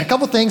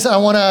couple things I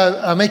want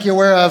to make you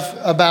aware of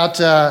about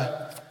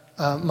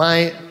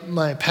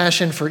my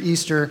passion for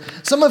Easter.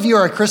 Some of you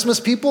are Christmas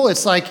people.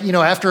 It's like,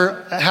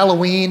 after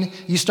Halloween,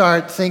 you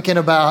start thinking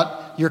about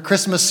your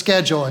Christmas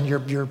schedule, and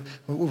we're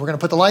going to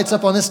put the lights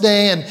up on this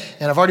day, and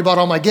I've already bought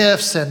all my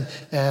gifts,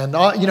 and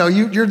all,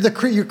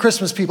 you're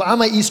Christmas people.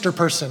 I'm an Easter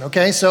person,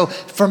 okay? So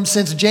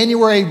since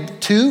January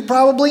 2,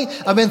 probably,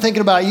 I've been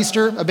thinking about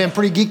Easter. I've been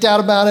pretty geeked out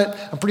about it.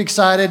 I'm pretty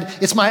excited.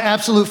 It's my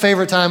absolute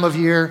favorite time of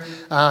year,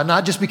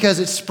 not just because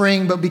it's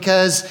spring, but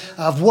because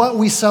of what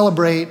we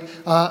celebrate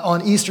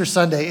on Easter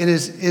Sunday. It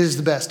is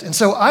the best. And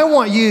so I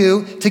want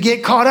you to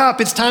get caught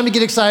up. It's time to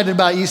get excited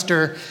about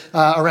Easter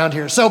around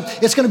here. So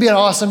it's going to be an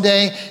awesome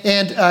day.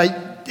 And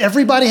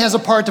everybody has a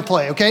part to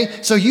play,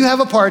 okay? So you have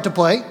a part to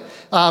play.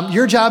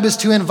 Your job is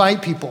to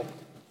invite people.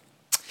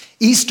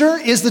 Easter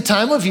is the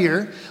time of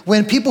year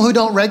when people who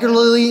don't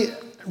regularly,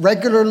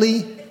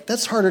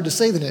 that's harder to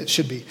say than it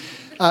should be,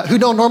 who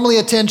don't normally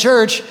attend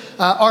church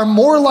are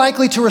more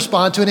likely to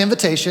respond to an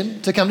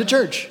invitation to come to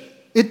church.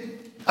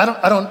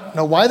 I don't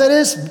know why that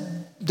is.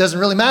 Doesn't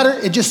really matter.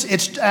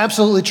 It's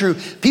absolutely true.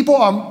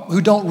 People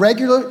who don't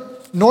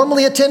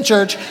normally attend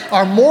church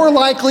are more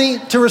likely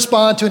to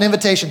respond to an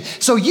invitation.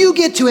 So you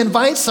get to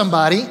invite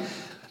somebody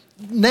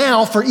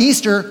now for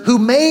Easter who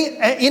may,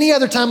 at any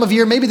other time of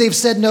year, maybe they've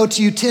said no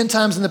to you 10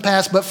 times in the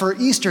past, but for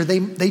Easter,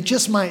 they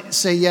just might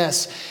say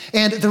yes.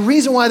 And the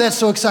reason why that's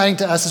so exciting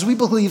to us is we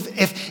believe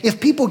if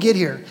people get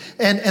here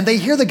and they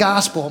hear the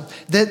gospel,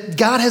 that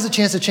God has a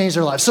chance to change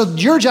their lives. So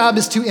your job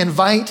is to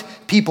invite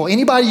people.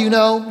 Anybody you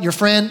know, your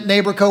friend,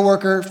 neighbor,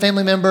 coworker,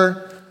 family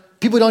member,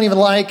 people you don't even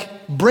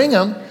like, bring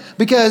them.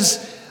 Because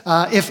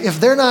if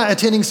they're not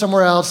attending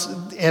somewhere else,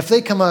 if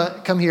they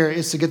come here,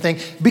 it's a good thing.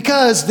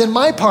 Because then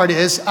my part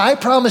is, I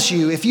promise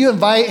you, if you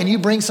invite and you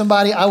bring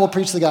somebody, I will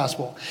preach the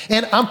gospel.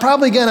 And I'm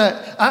probably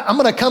I'm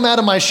gonna come out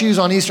of my shoes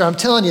on Easter. I'm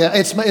telling you,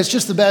 it's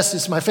just the best.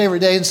 It's my favorite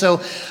day. And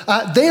so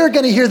they are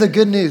gonna hear the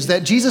good news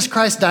that Jesus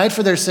Christ died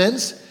for their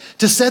sins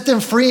to set them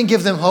free and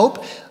give them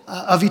hope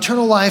of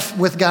eternal life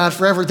with God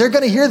forever. They're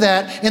gonna hear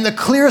that in the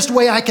clearest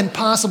way I can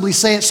possibly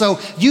say it. So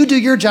you do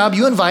your job,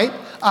 you invite.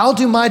 I'll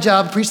do my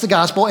job, preach the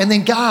gospel, and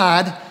then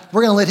God,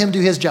 we're gonna let him do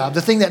his job,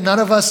 the thing that none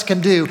of us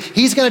can do.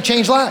 He's gonna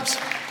change lives.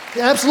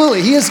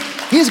 Absolutely,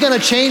 he's gonna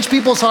change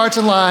people's hearts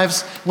and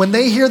lives when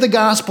they hear the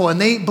gospel and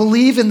they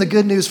believe in the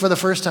good news for the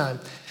first time.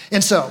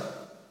 And so,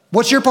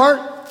 what's your part?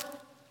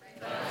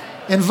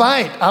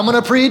 Invite. I'm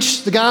gonna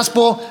preach the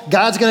gospel.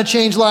 God's gonna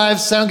change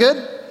lives. Sound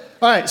good?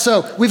 All right,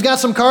 so we've got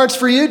some cards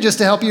for you just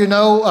to help you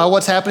know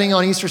what's happening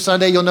on Easter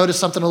Sunday. You'll notice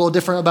something a little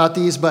different about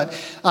these, but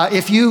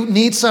if you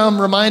need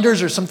some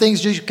reminders or some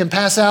things you can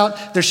pass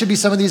out, there should be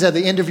some of these at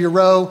the end of your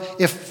row.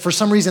 If for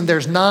some reason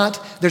there's not,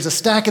 there's a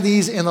stack of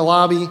these in the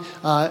lobby,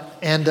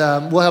 and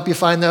we'll help you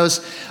find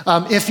those.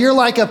 If you're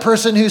like a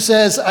person who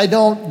says, I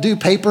don't do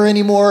paper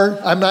anymore,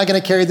 I'm not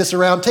gonna carry this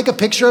around, take a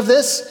picture of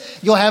this.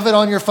 You'll have it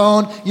on your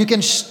phone. You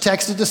can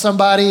text it to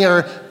somebody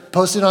or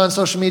post it on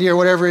social media or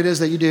whatever it is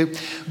that you do.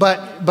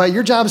 But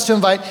your job is to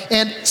invite.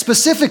 And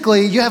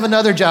specifically, you have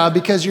another job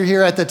because you're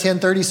here at the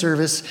 10:30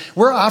 service.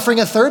 We're offering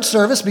a third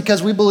service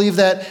because we believe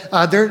that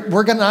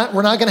we're not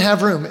going to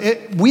have room.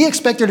 We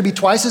expect there to be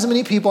twice as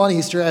many people on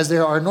Easter as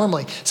there are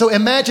normally. So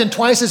imagine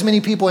twice as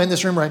many people in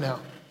this room right now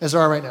as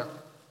there are right now.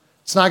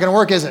 It's not going to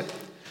work, is it?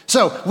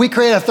 So we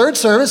create a third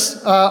service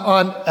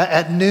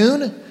at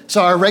noon.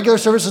 So our regular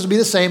services will be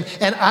the same.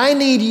 And I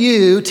need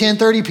you,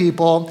 10:30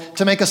 people,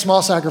 to make a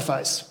small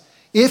sacrifice.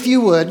 If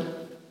you would,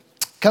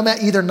 come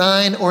at either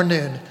 9 or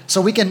noon so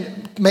we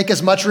can make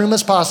as much room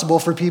as possible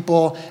for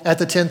people at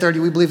the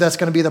 10:30. We believe that's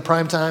going to be the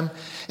prime time.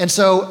 And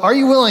so are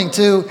you willing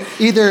to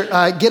either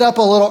get up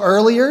a little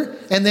earlier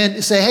and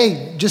then say,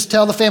 hey, just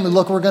tell the family,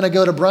 look, we're going to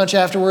go to brunch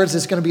afterwards.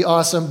 It's going to be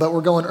awesome, but we're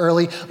going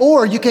early.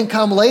 Or you can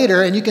come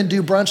later and you can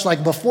do brunch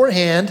like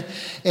beforehand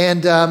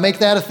and make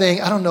that a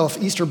thing. I don't know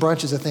if Easter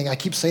brunch is a thing. I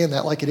keep saying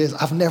that like it is.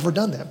 I've never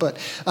done that, but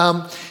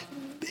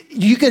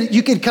you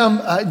could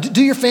come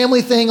do your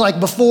family thing like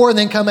before and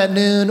then come at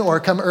noon, or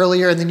come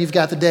earlier and then you've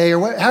got the day,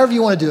 or however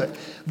you want to do it.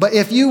 But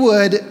if you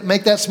would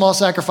make that small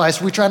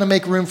sacrifice, we're trying to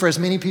make room for as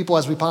many people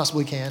as we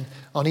possibly can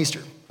on Easter.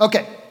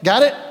 Okay,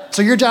 got it?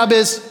 So your job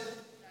is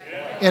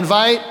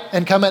invite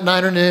and come at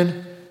 9 or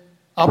noon.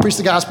 I'll preach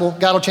the gospel.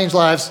 God will change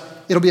lives.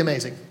 It'll be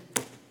amazing.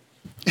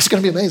 It's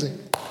going to be amazing.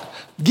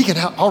 Geeking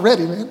out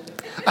already, man.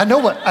 I know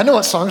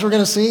what songs we're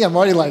going to sing. I'm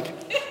already like,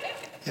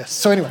 yes.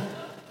 So anyway.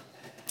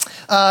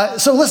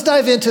 So let's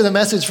dive into the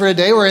message for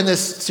today. We're in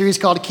this series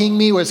called King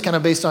Me, where it's kind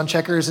of based on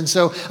checkers. And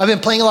so I've been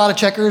playing a lot of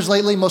checkers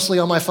lately, mostly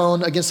on my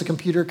phone against the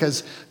computer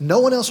because no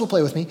one else will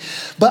play with me.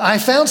 But I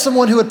found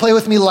someone who would play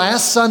with me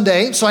last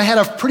Sunday. So I had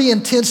a pretty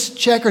intense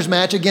checkers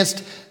match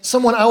against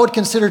someone I would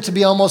consider to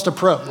be almost a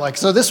pro.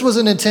 So this was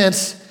an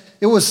intense,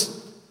 there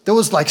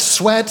was like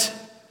sweat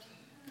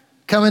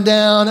coming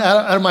down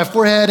out of my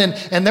forehead.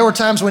 And there were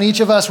times when each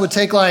of us would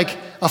take like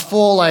a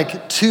full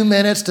 2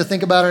 minutes to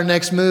think about our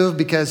next move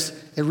because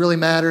it really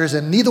matters.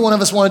 And neither one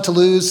of us wanted to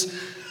lose.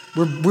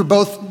 We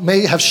both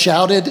may have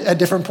shouted at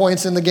different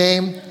points in the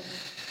game.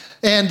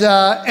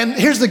 And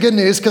here's the good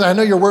news, because I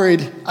know you're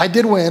worried. I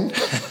did win.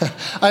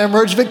 I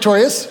emerged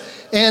victorious.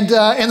 And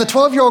the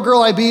 12-year-old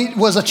girl I beat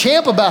was a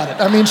champ about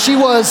it. I mean, she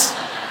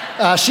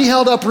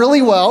held up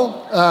really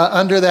well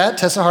under that,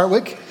 Tessa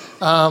Hartwick.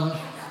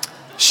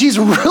 She's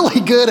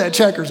really good at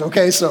checkers,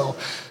 okay? So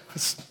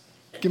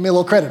give me a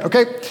little credit,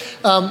 okay?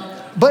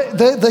 But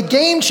the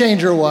game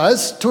changer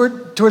was,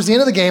 towards the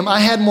end of the game, I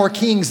had more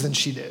kings than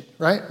she did,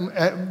 right?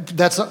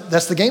 That's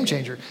the game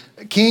changer.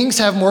 Kings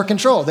have more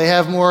control. They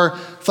have more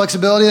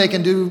flexibility. They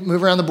can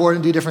move around the board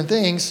and do different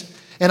things.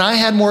 And I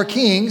had more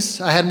kings,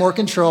 I had more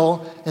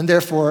control, and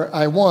therefore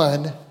I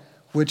won,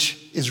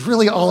 which is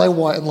really all I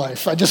want in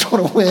life. I just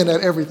want to win at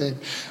everything,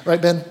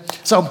 right, Ben?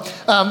 So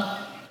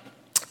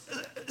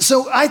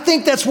I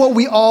think that's what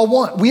we all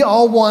want. We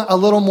all want a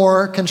little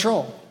more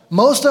control.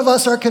 Most of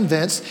us are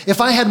convinced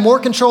if I had more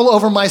control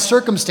over my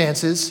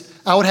circumstances,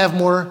 I would have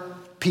more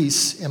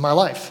peace in my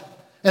life.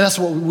 And that's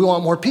what we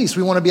want, more peace.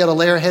 We want to be able to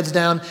lay our heads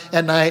down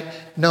at night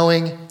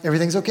knowing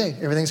everything's okay,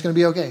 everything's going to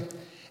be okay.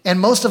 And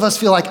most of us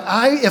feel like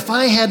if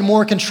I had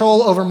more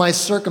control over my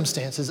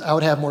circumstances, I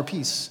would have more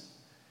peace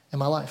in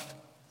my life.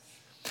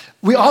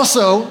 We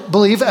also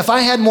believe if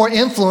I had more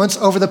influence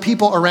over the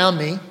people around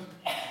me,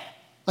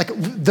 like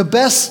the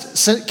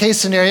best case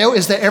scenario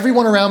is that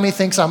everyone around me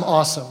thinks I'm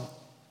awesome,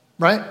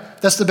 right?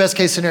 That's the best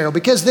case scenario,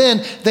 because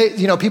then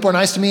people are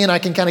nice to me and I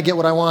can kind of get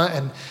what I want.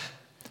 And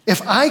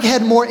if I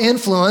had more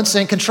influence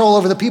and control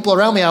over the people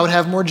around me, I would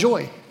have more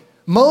joy.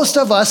 Most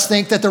of us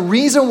think that the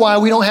reason why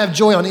we don't have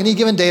joy on any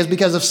given day is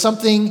because of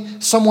something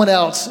someone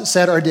else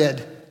said or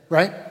did,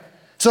 right?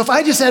 So if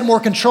I just had more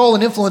control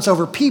and influence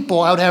over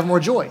people, I would have more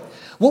joy.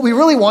 What we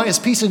really want is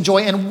peace and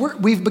joy, and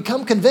we've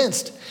become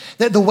convinced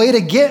that the way to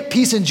get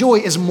peace and joy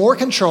is more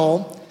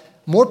control,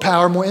 more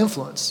power, more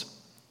influence.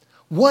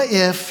 What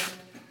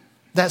if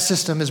that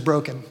system is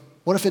broken?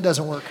 What if it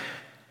doesn't work?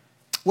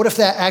 What if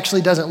that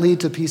actually doesn't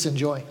lead to peace and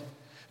joy?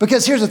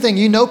 Because here's the thing,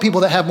 you know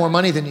people that have more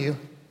money than you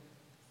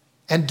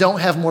and don't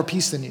have more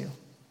peace than you,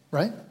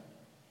 right?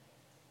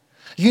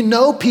 You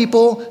know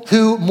people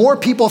who more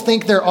people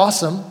think they're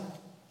awesome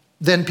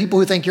than people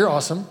who think you're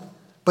awesome,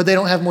 but they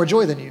don't have more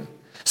joy than you.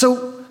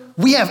 So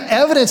we have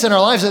evidence in our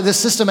lives that this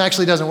system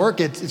actually doesn't work.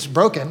 It's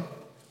broken,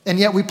 and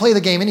yet we play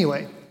the game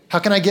anyway. How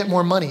can I get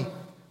more money?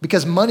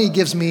 Because money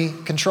gives me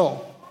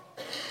control,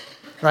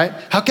 right?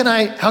 How can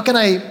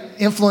I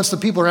influence the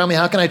people around me?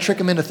 How can I trick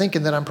them into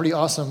thinking that I'm pretty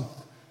awesome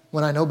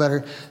when I know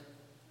better?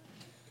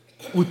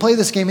 We play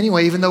this game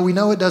anyway, even though we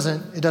know it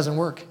doesn't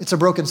work. It's a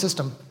broken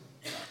system.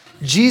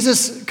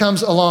 Jesus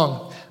comes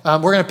along. We're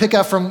going to pick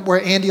up from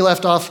where Andy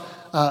left off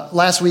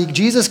last week.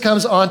 Jesus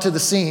comes onto the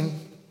scene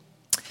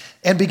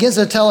and begins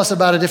to tell us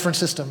about a different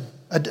system,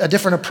 a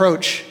different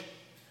approach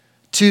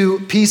to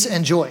peace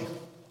and joy,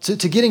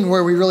 to getting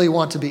where we really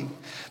want to be.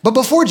 But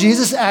before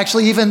Jesus,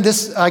 actually, even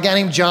this guy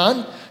named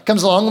John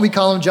comes along, and we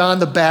call him John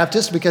the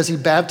Baptist because he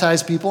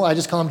baptized people. I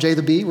just call him J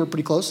the B. We're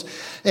pretty close.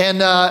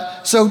 And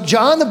so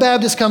John the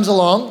Baptist comes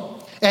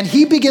along, and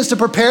he begins to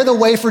prepare the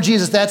way for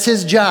Jesus. That's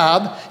his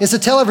job, is to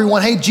tell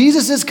everyone, hey,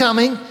 Jesus is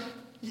coming.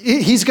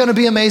 He's going to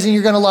be amazing.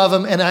 You're going to love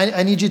him, and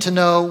I need you to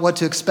know what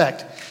to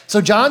expect. So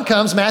John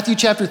comes, Matthew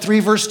chapter 3,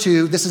 verse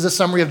 2. This is a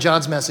summary of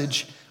John's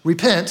message.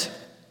 Repent,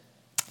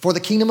 for the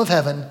kingdom of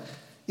heaven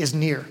is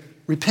near.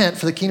 Repent,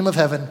 for the kingdom of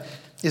heaven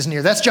is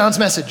near. That's John's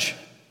message,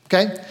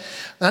 okay?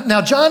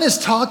 Now, John is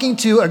talking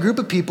to a group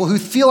of people who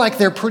feel like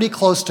they're pretty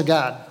close to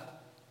God.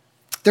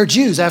 They're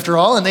Jews, after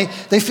all, and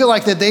they feel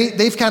like that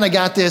they've kind of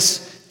got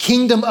this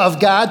kingdom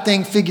of God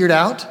thing figured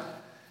out.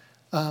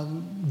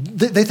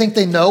 They think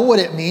they know what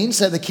it means,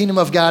 that the kingdom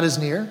of God is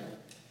near.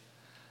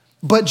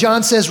 But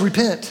John says,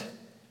 repent.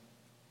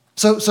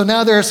 So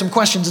now there are some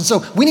questions. And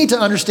so we need to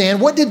understand,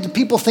 what did the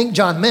people think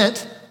John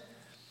meant?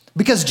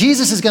 Because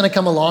Jesus is going to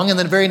come along in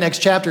the very next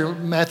chapter,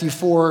 Matthew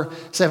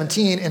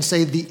 4:17, and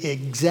say the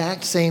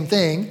exact same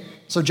thing.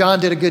 So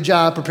John did a good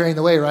job preparing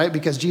the way, right?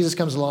 Because Jesus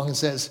comes along and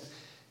says,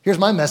 here's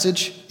my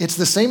message. It's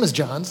the same as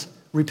John's.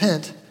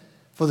 Repent,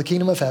 for the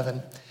kingdom of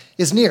heaven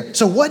is near.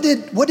 So what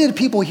did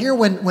people hear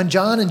when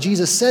John and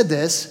Jesus said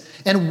this?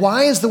 And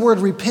why is the word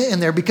repent in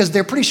there? Because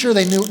they're pretty sure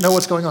they know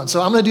what's going on.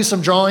 So I'm going to do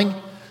some drawing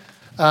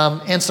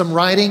and some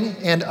writing,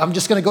 and I'm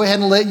just going to go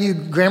ahead and let you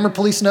grammar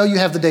police know you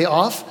have the day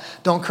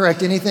off. Don't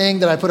correct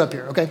anything that I put up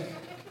here, okay?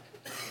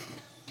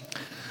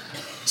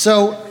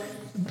 So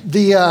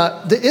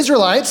the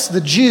Israelites,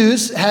 the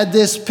Jews, had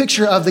this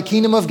picture of the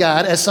kingdom of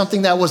God as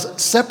something that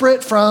was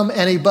separate from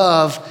and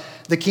above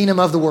the kingdom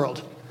of the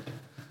world.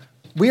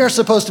 We are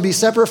supposed to be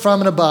separate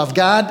from and above.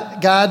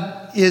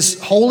 God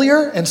is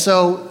holier, and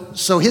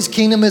so his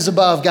kingdom is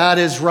above. God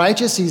is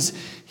righteous.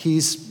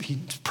 He's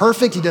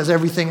perfect. He does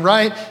everything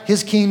right.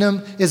 His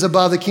kingdom is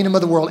above the kingdom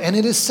of the world, and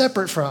it is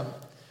separate from.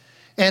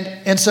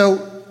 And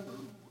so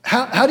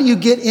how do you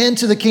get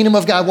into the kingdom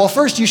of God? Well,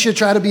 first you should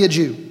try to be a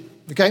Jew,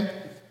 okay?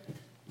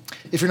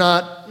 If you're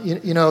not,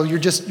 you're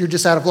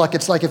just out of luck.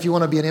 It's like if you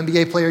want to be an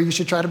NBA player, you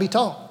should try to be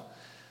tall.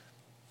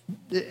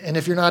 And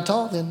if you're not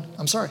tall, then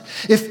I'm sorry.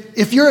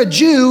 If you're a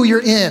Jew,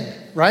 you're in.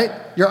 right?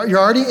 You're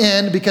already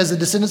in because the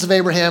descendants of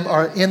Abraham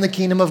are in the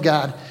kingdom of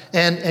God,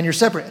 and you're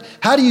separate.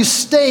 How do you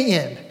stay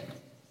in?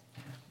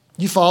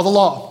 You follow the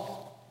law.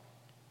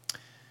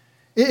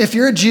 If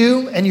you're a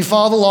Jew and you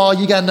follow the law,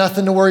 you got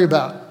nothing to worry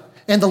about.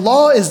 And the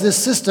law is this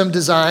system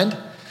designed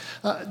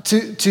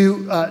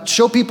to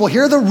show people,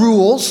 here are the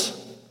rules.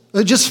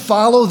 Just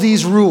follow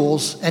these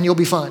rules and you'll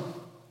be fine.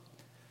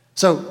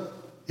 So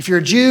if you're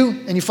a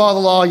Jew and you follow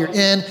the law, you're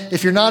in.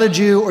 If you're not a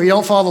Jew or you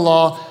don't follow the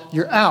law,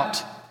 you're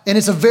out. And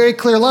it's a very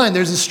clear line.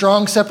 There's a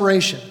strong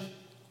separation.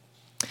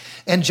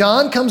 And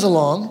John comes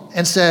along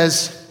and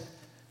says,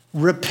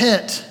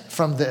 repent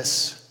from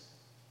this.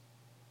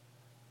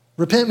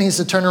 Repent means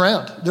to turn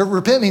around.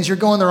 Repent means you're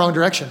going the wrong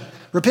direction.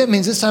 Repent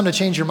means it's time to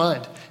change your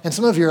mind. And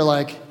some of you are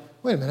like,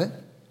 wait a minute,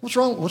 what's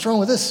wrong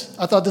with this?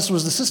 I thought this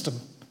was the system.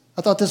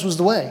 I thought this was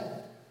the way.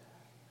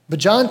 But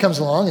John comes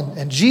along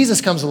and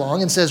Jesus comes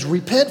along and says,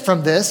 repent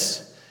from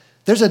this.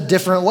 There's a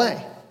different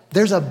way.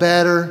 There's a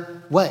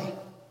better way.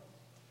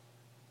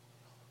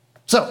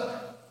 So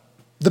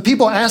the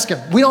people ask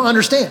him, we don't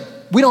understand.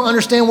 We don't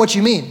understand what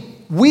you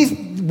mean.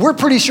 We're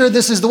pretty sure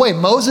this is the way.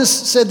 Moses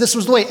said this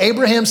was the way.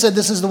 Abraham said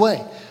this is the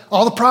way.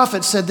 All the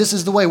prophets said this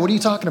is the way. What are you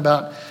talking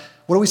about?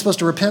 What are we supposed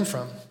to repent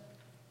from?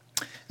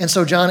 And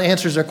so John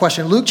answers their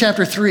question. Luke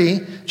chapter 3,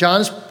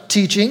 John is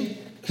teaching.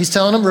 He's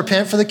telling them,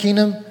 repent for the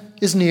kingdom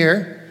is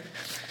near.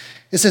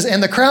 It says,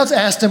 and the crowds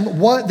asked him,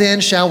 what then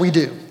shall we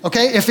do?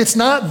 Okay, if it's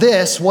not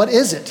this, what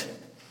is it?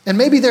 And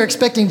maybe they're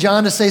expecting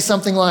John to say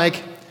something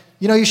like,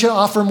 you should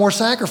offer more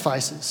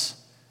sacrifices.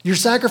 Your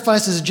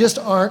sacrifices just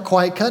aren't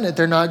quite cutting it.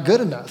 They're not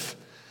good enough.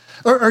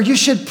 Or you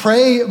should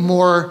pray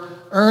more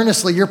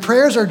earnestly. Your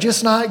prayers are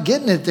just not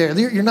getting it there.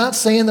 You're not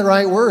saying the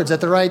right words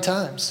at the right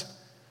times.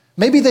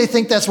 Maybe they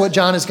think that's what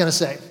John is going to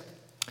say.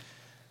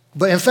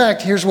 But in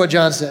fact, here's what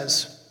John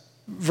says.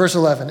 Verse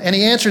 11, and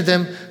he answered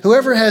them,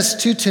 whoever has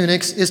 2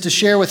 tunics is to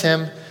share with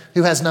him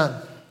who has none.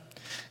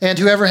 And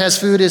whoever has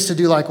food is to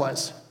do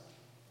likewise.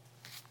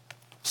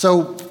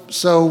 So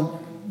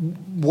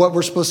what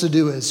we're supposed to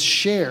do is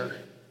share.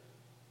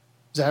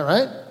 Is that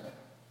right?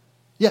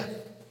 Yeah.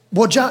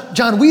 Well,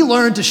 John, we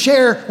learned to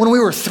share when we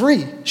were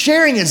 3.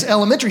 Sharing is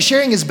elementary.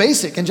 Sharing is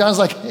basic. And John's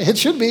like, it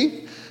should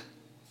be.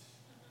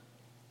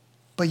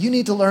 But you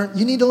need to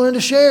learn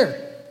to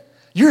share.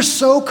 You're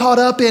so caught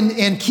up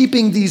in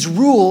keeping these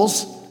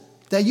rules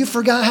that you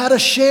forgot how to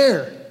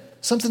share,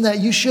 something that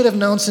you should have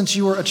known since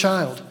you were a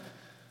child.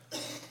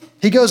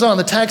 He goes on,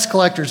 the tax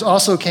collectors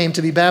also came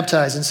to be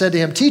baptized and said to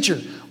him, teacher,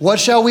 what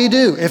shall we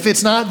do? If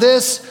it's not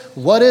this,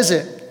 what is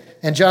it?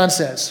 And John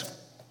says,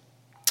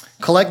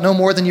 collect no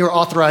more than you are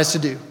authorized to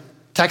do.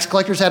 Tax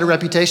collectors had a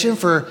reputation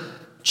for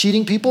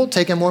cheating people,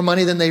 taking more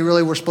money than they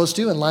really were supposed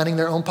to, and lining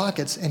their own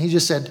pockets. And he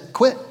just said,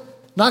 quit,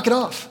 knock it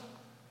off,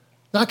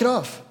 knock it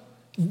off.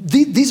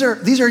 These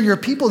are your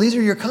people. These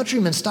are your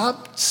countrymen.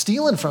 Stop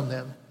stealing from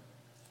them.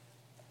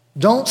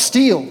 Don't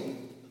steal.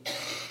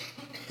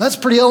 That's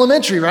pretty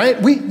elementary, right?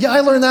 I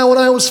learned that when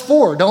I was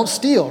 4. Don't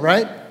steal,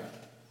 right?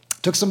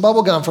 Took some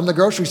bubble gum from the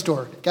grocery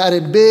store. Got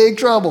in big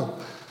trouble.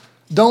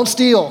 Don't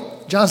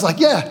steal. John's like,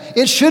 yeah,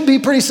 it should be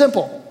pretty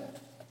simple.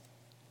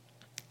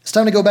 It's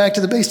time to go back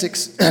to the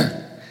basics.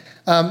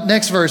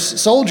 Next verse.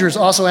 Soldiers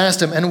also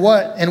asked him,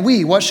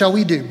 what shall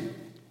we do?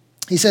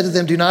 He said to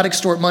them, do not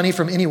extort money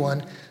from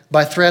anyone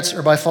by threats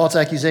or by false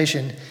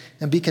accusation,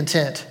 and be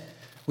content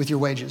with your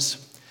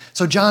wages.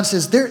 So John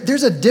says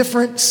there's a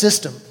different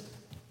system.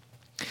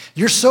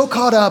 You're so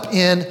caught up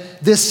in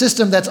this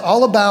system that's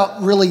all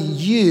about really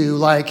you,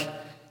 like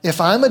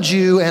if I'm a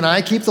Jew and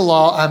I keep the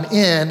law, I'm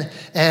in,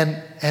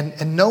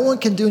 and no one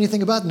can do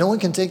anything about it. No one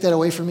can take that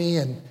away from me,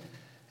 and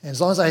as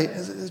long as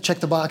I check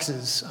the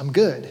boxes, I'm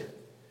good.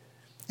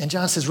 And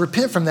John says,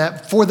 repent from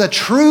that, for the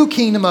true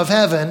kingdom of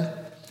heaven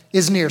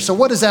is near. So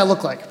what does that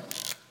look like?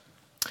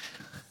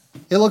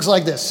 It looks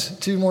like this.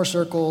 2 more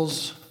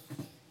circles.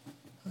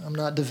 I'm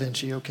not Da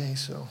Vinci, okay?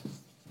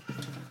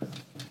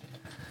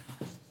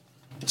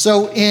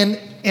 So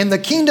in the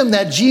kingdom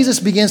that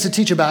Jesus begins to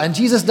teach about, and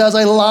Jesus does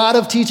a lot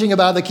of teaching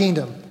about the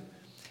kingdom,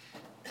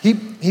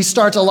 he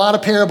starts a lot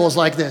of parables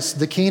like this.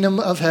 The kingdom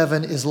of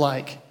heaven is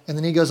like. And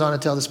then he goes on to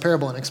tell this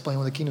parable and explain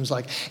what the kingdom's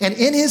like. And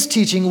in his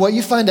teaching, what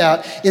you find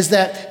out is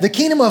that the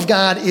kingdom of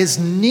God is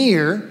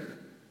near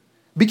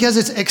because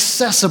it's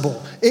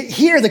accessible.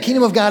 Here, the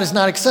kingdom of God is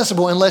not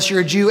accessible unless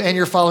you're a Jew and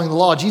you're following the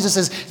law. Jesus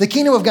says the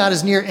kingdom of God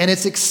is near and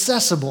it's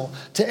accessible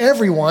to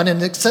everyone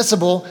and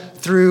accessible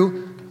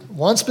through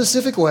one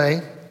specific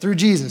way, through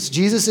Jesus.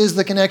 Jesus is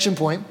the connection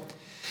point.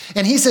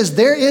 And he says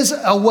there is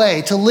a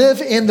way to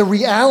live in the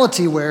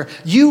reality where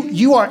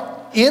you are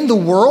in the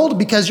world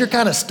because you're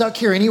kind of stuck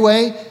here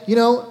anyway.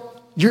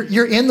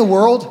 You're in the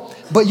world,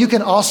 but you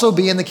can also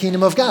be in the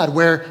kingdom of God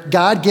where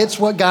God gets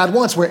what God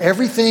wants, where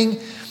everything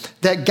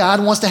that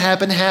God wants to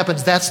happen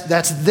happens. That's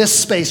this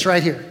space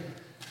right here,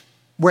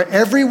 where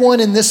everyone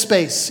in this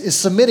space is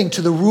submitting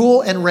to the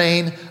rule and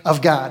reign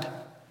of God.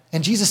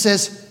 And Jesus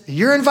says,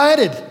 you're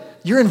invited.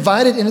 You're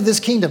invited into this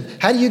kingdom.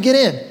 How do you get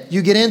in?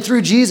 You get in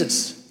through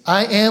Jesus.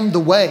 I am the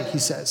way, he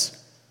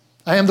says.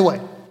 I am the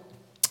way.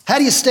 How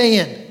do you stay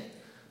in?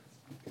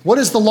 What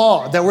is the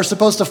law that we're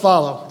supposed to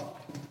follow?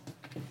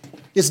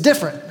 It's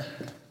different.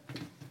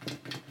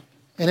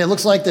 And it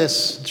looks like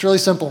this. It's really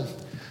simple.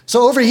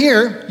 So over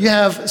here, you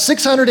have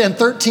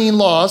 613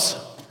 laws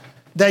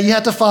that you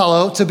have to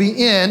follow to be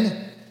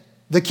in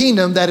the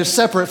kingdom that is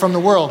separate from the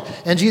world.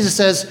 And Jesus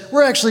says,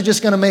 we're actually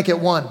just going to make it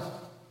one.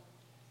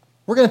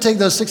 We're going to take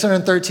those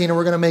 613 and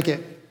we're going to make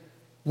it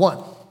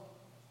one.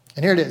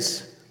 And here it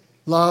is.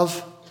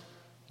 Love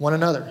one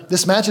another.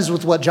 This matches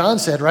with what John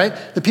said, right?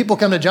 The people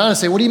come to John and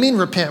say, what do you mean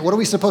repent? What are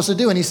we supposed to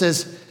do? And he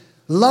says,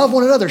 love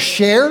one another.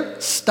 Share.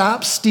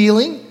 Stop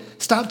stealing.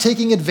 Stop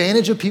taking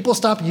advantage of people.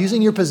 Stop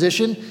using your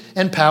position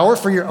and power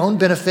for your own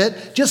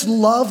benefit. Just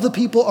love the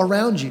people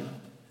around you.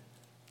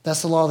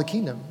 That's the law of the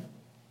kingdom.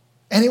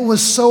 And it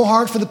was so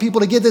hard for the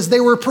people to get this.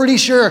 They were pretty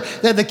sure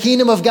that the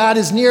kingdom of God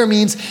is near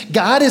means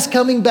God is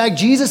coming back.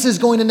 Jesus is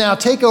going to now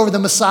take over. The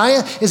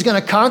Messiah is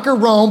going to conquer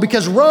Rome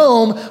because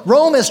Rome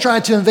has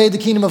tried to invade the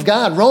kingdom of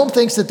God. Rome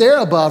thinks that they're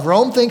above.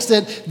 Rome thinks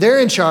that they're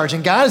in charge.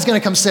 And God is going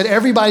to come set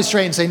everybody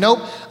straight and say, nope,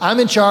 I'm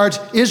in charge.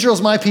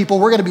 Israel's my people.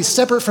 We're going to be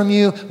separate from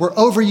you. We're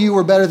over you.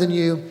 We're better than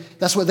you.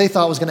 That's what they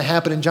thought was going to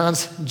happen. And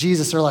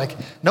Jesus are like,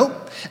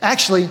 nope.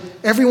 Actually,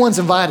 everyone's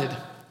invited.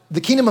 The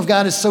kingdom of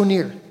God is so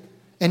near.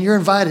 And you're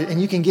invited,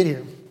 and you can get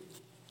here.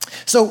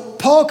 So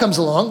Paul comes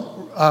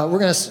along. We're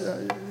going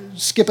to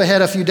skip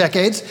ahead a few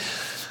decades.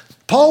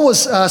 Paul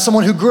was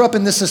someone who grew up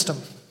in this system,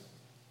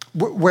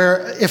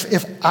 where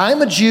if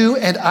I'm a Jew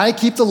and I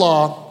keep the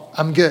law,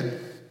 I'm good.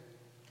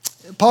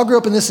 Paul grew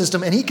up in this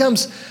system, and he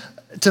comes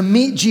to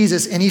meet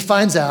Jesus, and he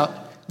finds out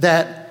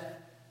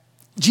that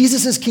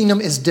Jesus' kingdom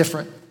is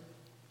different.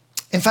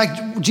 In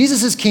fact,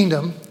 Jesus'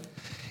 kingdom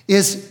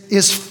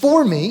is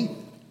for me.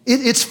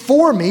 It's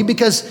for me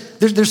because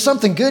there's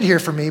something good here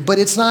for me, but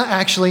it's not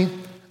actually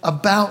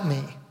about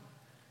me.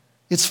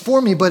 It's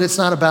for me, but it's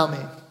not about me.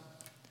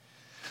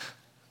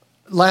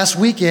 Last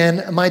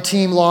weekend, my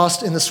team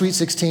lost in the Sweet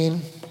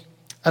 16.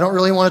 I don't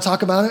really want to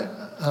talk about it,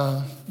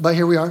 but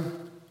here we are.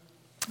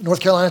 North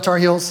Carolina Tar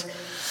Heels.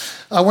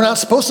 We're not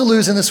supposed to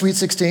lose in the Sweet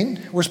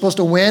 16. We're supposed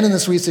to win in the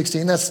Sweet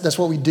 16. That's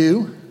what we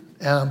do,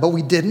 but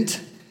we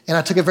didn't. And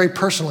I took it very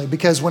personally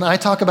because when I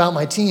talk about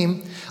my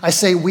team, I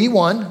say we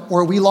won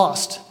or we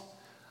lost.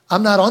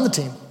 I'm not on the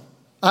team.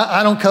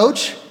 I don't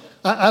coach.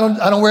 I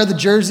don't wear the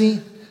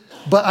jersey.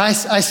 But I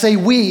say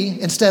we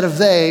instead of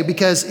they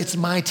because it's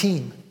my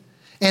team.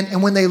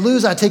 And when they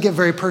lose, I take it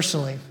very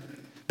personally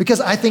because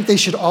I think they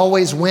should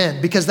always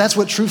win because that's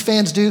what true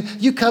fans do.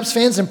 You Cubs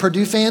fans and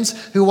Purdue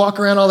fans who walk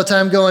around all the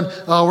time going,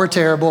 oh, we're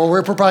terrible.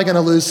 We're probably going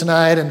to lose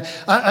tonight. And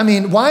I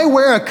mean, why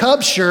wear a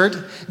Cubs shirt?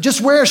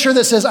 Just wear a shirt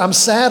that says I'm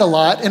sad a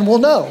lot and we'll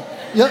know.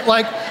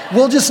 Like,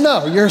 we'll just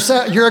know. You're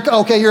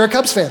a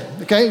Cubs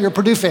fan. Okay, you're a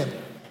Purdue fan.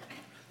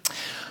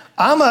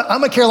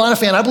 I'm a Carolina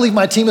fan. I believe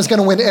my team is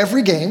going to win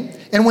every game.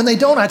 And when they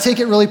don't, I take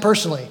it really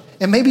personally.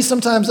 And maybe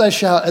sometimes I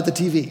shout at the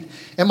TV.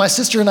 And my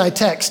sister and I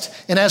text.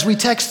 And as we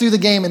text through the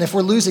game, and if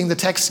we're losing, the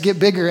texts get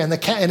bigger and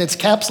it's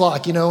caps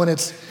lock, and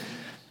it's...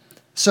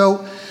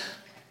 So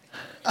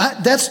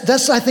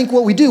that's I think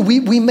what we do.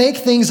 We make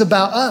things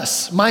about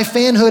us. My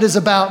fanhood is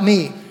about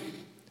me.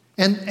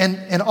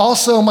 And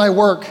also my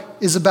work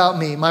is about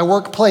me. My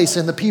workplace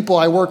and the people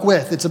I work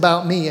with, it's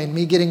about me and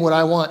me getting what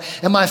I want.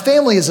 And my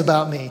family is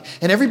about me.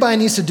 And everybody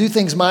needs to do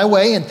things my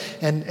way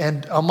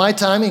and on my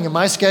timing and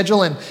my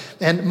schedule.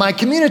 And my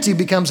community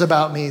becomes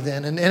about me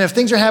then. And if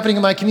things are happening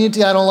in my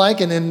community I don't like,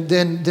 and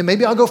then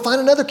maybe I'll go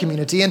find another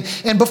community.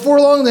 And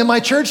before long, then my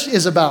church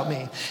is about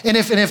me. And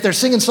if they're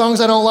singing songs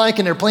I don't like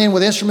and they're playing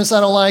with instruments I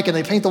don't like and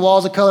they paint the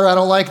walls a color I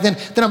don't like, then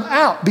I'm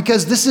out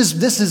because this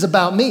is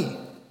about me.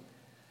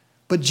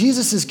 But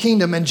Jesus'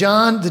 kingdom and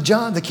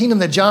the kingdom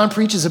that John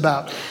preaches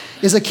about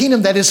is a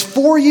kingdom that is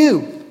for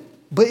you,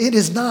 but it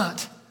is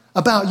not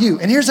about you.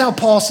 And here's how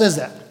Paul says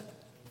that.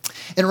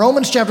 In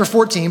Romans chapter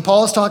 14,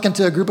 Paul is talking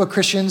to a group of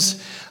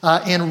Christians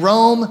in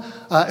Rome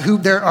who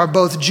there are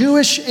both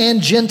Jewish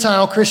and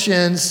Gentile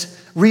Christians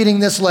reading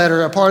this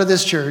letter, a part of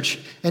this church.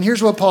 And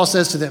here's what Paul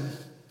says to them.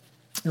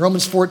 In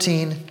Romans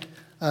 14,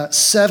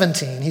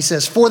 17, he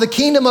says, for the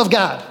kingdom of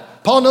God.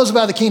 Paul knows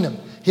about the kingdom.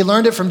 He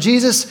learned it from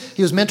Jesus.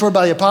 He was mentored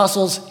by the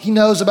apostles. He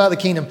knows about the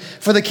kingdom.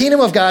 For the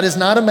kingdom of God is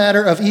not a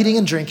matter of eating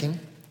and drinking,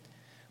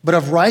 but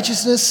of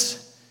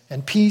righteousness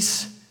and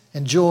peace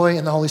and joy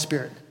in the Holy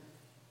Spirit.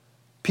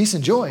 Peace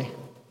and joy.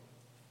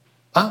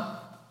 I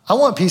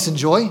want peace and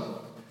joy.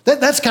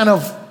 That's kind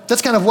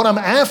of what I'm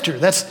after.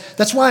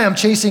 That's why I'm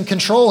chasing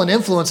control and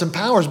influence and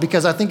powers,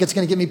 because I think it's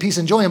going to give me peace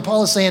and joy. And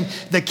Paul is saying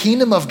the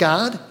kingdom of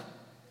God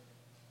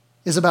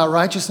is about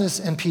righteousness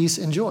and peace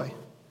and joy.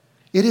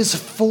 It is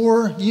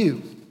for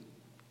you.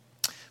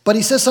 But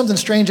he says something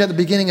strange at the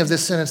beginning of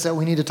this sentence that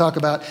we need to talk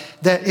about,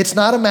 that it's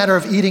not a matter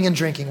of eating and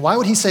drinking. Why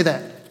would he say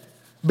that?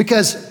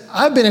 Because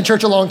I've been in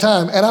church a long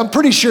time, and I'm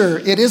pretty sure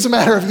it is a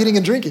matter of eating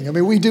and drinking. I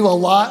mean, we do a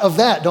lot of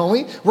that, don't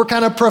we? We're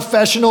kind of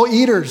professional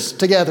eaters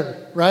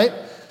together, right?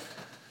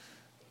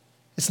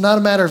 It's not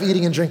a matter of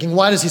eating and drinking.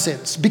 Why does he say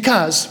this?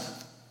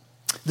 Because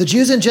the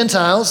Jews and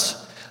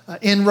Gentiles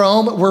in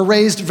Rome were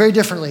raised very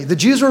differently. The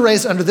Jews were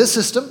raised under this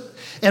system,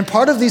 and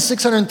part of these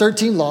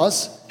 613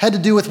 laws had to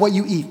do with what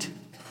you eat.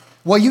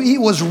 What you eat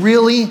was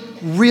really,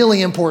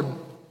 really important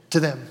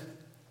to them.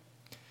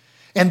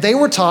 And they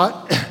were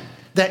taught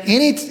that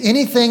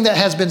anything that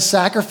has been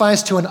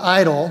sacrificed to an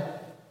idol,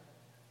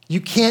 you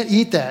can't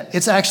eat that.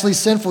 It's actually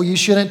sinful. You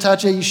shouldn't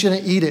touch it. You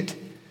shouldn't eat it.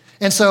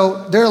 And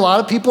so there are a lot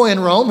of people in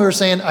Rome who are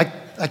saying,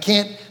 I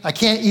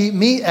can't eat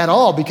meat at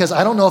all because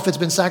I don't know if it's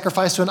been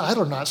sacrificed to an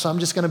idol or not, so I'm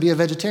just going to be a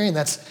vegetarian.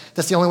 That's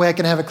the only way I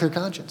can have a clear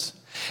conscience.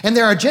 And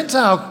there are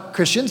Gentile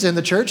Christians in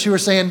the church who are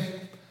saying,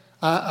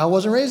 I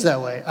wasn't raised that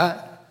way.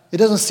 It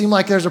doesn't seem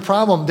like there's a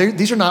problem.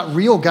 These are not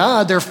real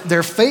God.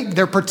 They're fake.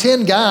 They're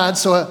pretend gods.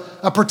 So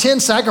a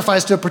pretend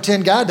sacrifice to a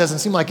pretend God doesn't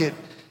seem like it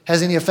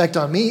has any effect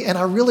on me. And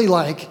I really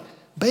like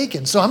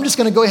bacon, so I'm just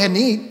going to go ahead and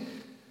eat.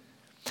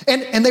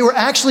 And they were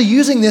actually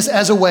using this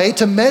as a way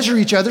to measure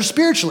each other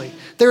spiritually.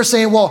 They were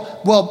saying,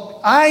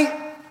 well,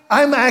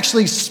 I'm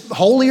actually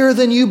holier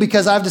than you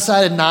because I've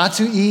decided not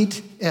to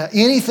eat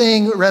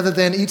anything rather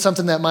than eat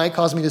something that might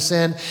cause me to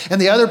sin. And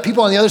the other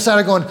people on the other side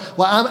are going,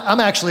 well, I'm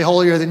actually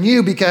holier than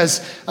you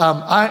because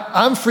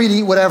I'm free to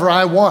eat whatever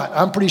I want.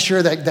 I'm pretty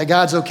sure that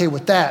God's okay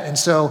with that. And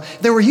so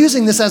they were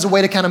using this as a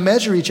way to kind of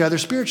measure each other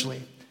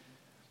spiritually.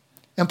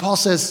 And Paul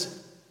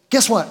says,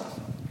 guess what?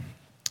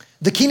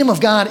 The kingdom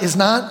of God is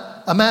not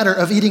a matter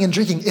of eating and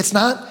drinking. It's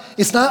not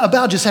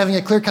about just having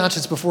a clear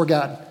conscience before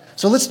God.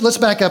 So let's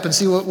back up and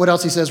see what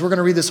else he says. We're going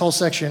to read this whole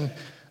section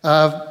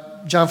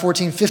of John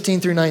 14,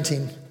 15 through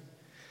 19.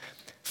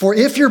 For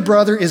if your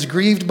brother is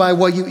grieved by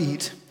what you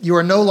eat, you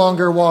are no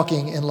longer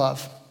walking in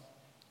love.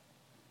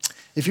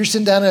 If you're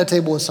sitting down at a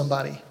table with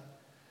somebody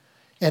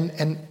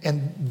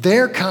and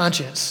their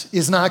conscience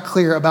is not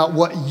clear about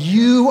what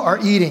you are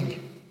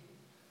eating,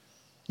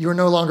 you are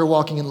no longer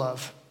walking in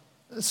love.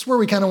 That's where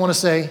we kind of want to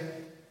say,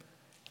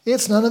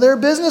 it's none of their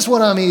business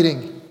what I'm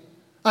eating.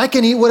 I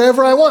can eat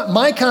whatever I want.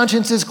 My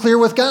conscience is clear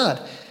with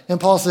God. And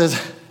Paul says,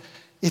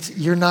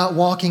 you're not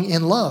walking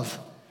in love.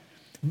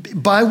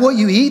 By what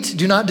you eat,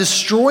 do not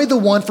destroy the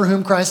one for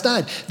whom Christ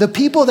died. The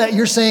people that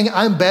you're saying,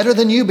 I'm better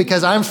than you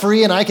because I'm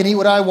free and I can eat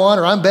what I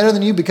want, or I'm better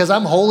than you because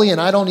I'm holy and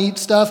I don't eat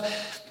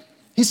stuff.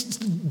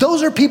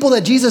 Those are people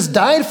that Jesus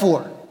died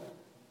for.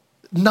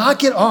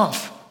 Knock it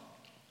off.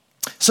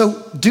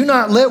 So do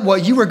not let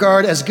what you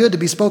regard as good to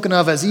be spoken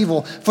of as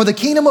evil, for the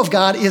kingdom of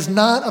God is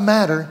not a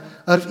matter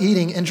of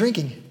eating and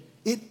drinking.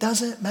 It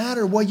doesn't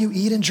matter what you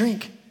eat and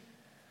drink,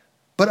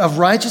 but of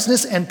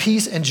righteousness and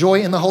peace and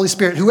joy in the Holy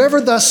Spirit.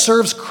 Whoever thus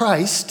serves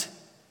Christ,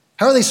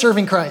 how are they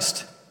serving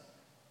Christ?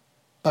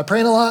 By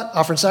praying a lot,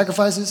 offering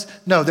sacrifices?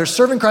 No, they're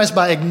serving Christ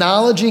by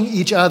acknowledging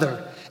each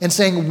other and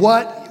saying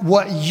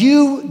what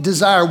you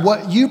desire,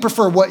 what you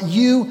prefer,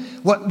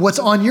 what's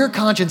on your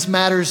conscience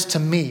matters to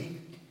me.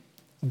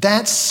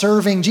 That's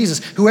serving Jesus.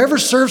 Whoever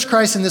serves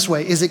Christ in this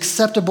way is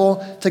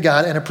acceptable to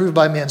God and approved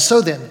by men. So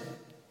then,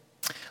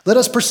 let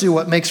us pursue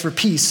what makes for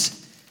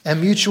peace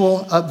and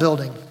mutual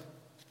upbuilding.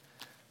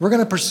 We're going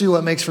to pursue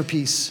what makes for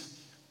peace.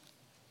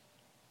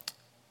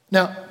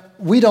 Now,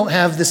 we don't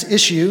have this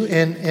issue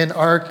in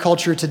our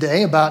culture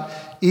today about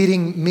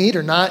eating meat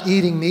or not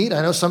eating meat.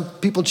 I know some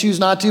people choose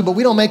not to, but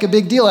we don't make a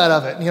big deal out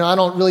of it. I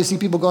don't really see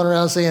people going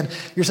around saying,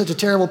 you're such a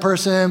terrible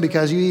person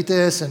because you eat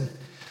this.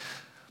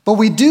 But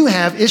we do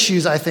have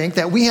issues, I think,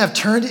 that we have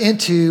turned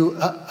into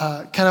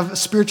a kind of a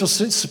spiritual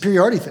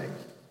superiority thing.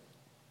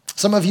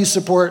 Some of you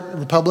support the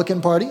Republican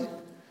Party.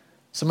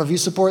 Some of you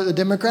support the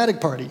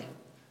Democratic Party.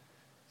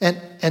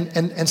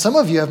 And some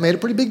of you have made a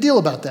pretty big deal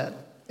about that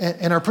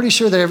and are pretty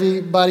sure that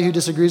everybody who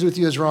disagrees with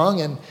you is wrong,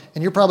 and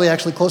you're probably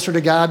actually closer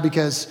to God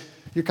because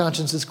your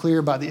conscience is clear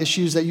about the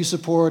issues that you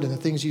support and the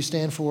things you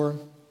stand for.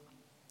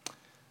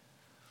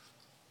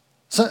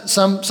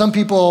 Some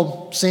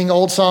people sing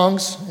old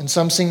songs and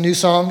some sing new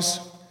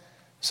songs.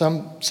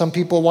 Some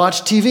people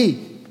watch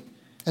TV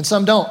and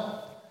some don't.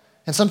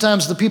 And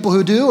sometimes the people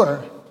who do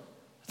are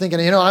thinking,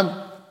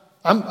 I've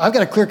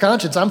got a clear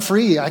conscience. I'm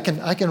free. I can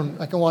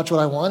watch what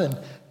I want and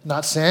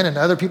not sin. And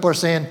other people are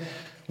saying,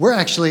 we're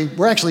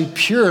actually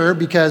pure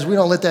because we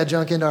don't let that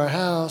junk into our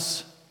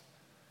house.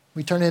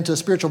 We turn it into a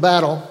spiritual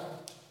battle.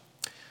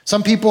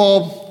 Some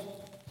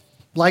people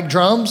like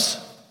drums.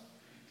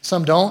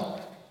 Some don't.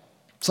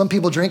 Some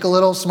people drink a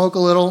little, smoke a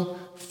little,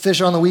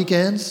 fish on the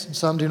weekends, and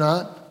some do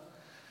not.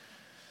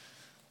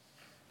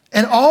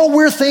 And all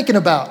we're thinking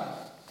about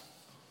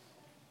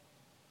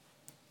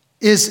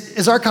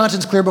is our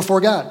conscience clear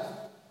before God?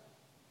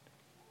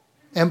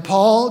 And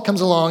Paul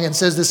comes along and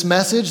says this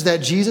message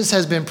that Jesus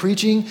has been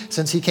preaching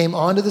since he came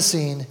onto the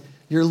scene,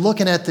 you're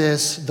looking at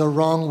this the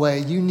wrong way.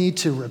 You need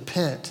to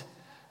repent,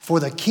 for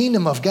the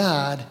kingdom of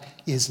God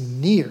is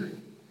near.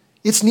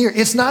 It's near.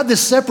 It's not this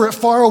separate,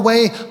 far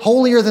away,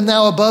 holier than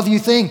thou above you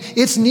thing.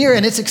 It's near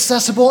and it's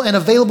accessible and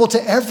available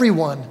to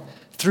everyone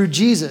through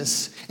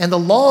Jesus. And the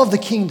law of the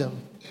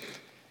kingdom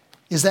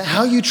is that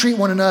how you treat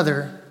one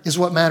another is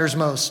what matters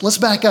most. Let's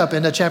back up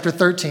into chapter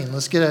 13.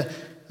 Let's get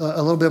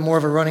a little bit more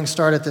of a running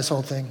start at this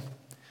whole thing.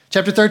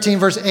 Chapter 13,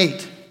 verse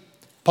 8,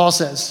 Paul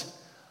says,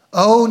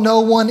 owe no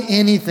one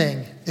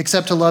anything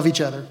except to love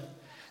each other.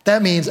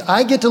 That means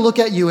I get to look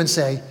at you and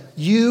say,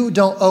 you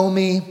don't owe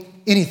me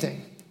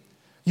anything.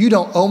 You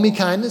don't owe me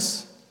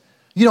kindness.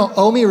 You don't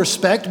owe me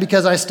respect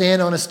because I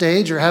stand on a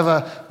stage or have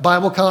a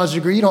Bible college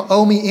degree. You don't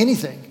owe me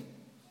anything.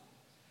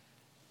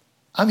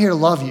 I'm here to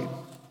love you.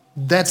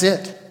 That's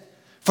it.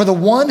 For the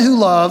one who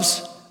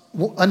loves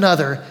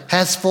another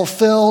has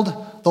fulfilled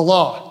the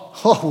law.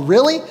 Oh,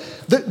 really?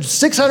 The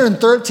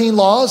 613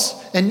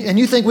 laws, and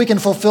you think we can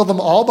fulfill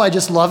them all by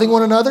just loving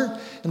one another?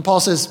 And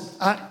Paul says,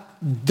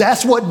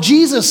 that's what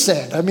Jesus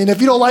said. I mean, if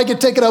you don't like it,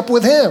 take it up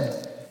with him.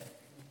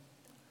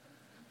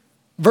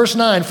 Verse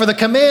 9, for the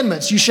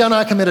commandments, you shall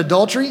not commit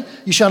adultery,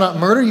 you shall not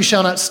murder, you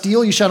shall not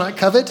steal, you shall not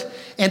covet,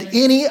 and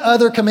any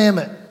other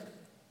commandment,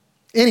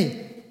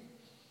 any,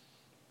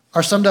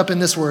 are summed up in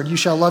this word, you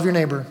shall love your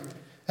neighbor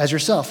as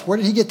yourself. Where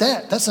did he get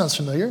that? That sounds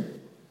familiar.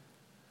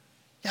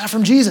 Yeah,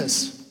 from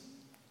Jesus.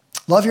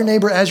 Love your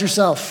neighbor as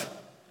yourself.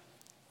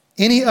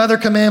 Any other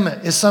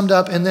commandment is summed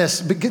up in this.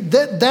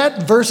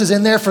 That verse is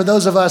in there for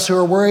those of us who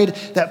are worried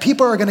that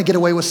people are going to get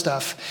away with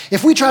stuff.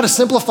 If we try to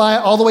simplify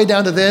it all the way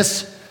down to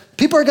this,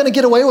 people are going to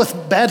get away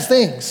with bad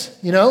things,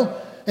 you know?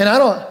 And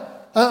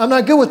I'm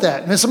not good with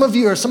that. And some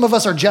of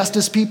us are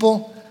justice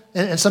people,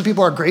 and some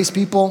people are grace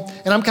people,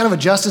 and I'm kind of a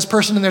justice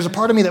person, and there's a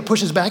part of me that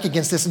pushes back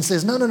against this and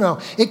says, no,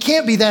 it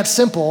can't be that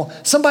simple.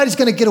 Somebody's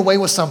going to get away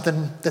with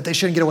something that they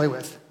shouldn't get away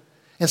with.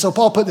 And so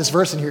Paul put this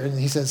verse in here, and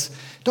he says,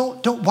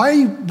 why are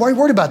you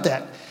worried about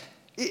that?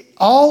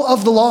 All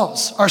of the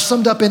laws are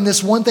summed up in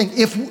this one thing.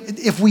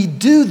 If we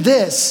do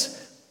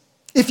this,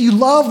 if you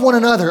love one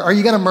another, are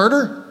you going to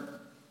murder?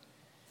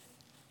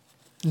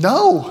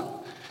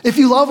 No. If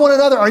you love one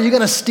another, are you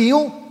going to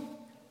steal?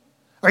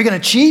 Are you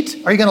going to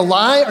cheat? Are you going to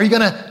lie? Are you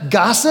going to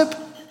gossip?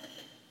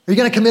 Are you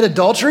going to commit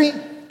adultery?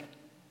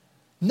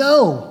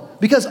 No,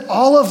 because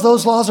all of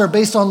those laws are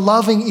based on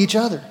loving each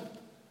other.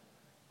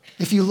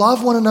 If you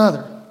love one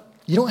another,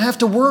 you don't have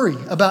to worry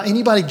about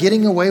anybody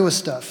getting away with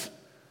stuff.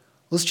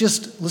 Let's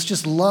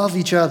just love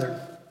each other.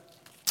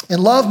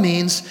 And love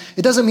means,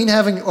 it doesn't mean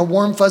having a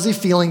warm, fuzzy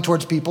feeling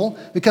towards people,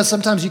 because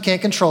sometimes you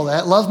can't control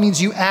that. Love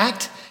means you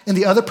act in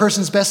the other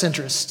person's best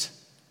interest,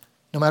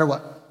 no matter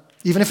what,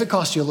 even if it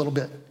costs you a little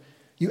bit.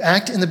 You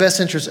act in the best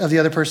interest of the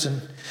other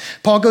person.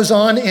 Paul goes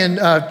on in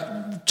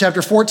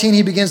chapter 14,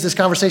 he begins this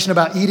conversation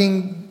about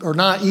eating or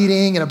not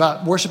eating and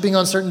about worshiping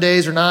on certain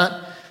days or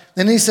not.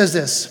 Then he says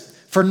this,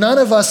 for none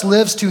of us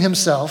lives to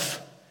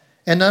himself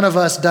and none of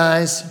us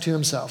dies to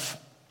himself.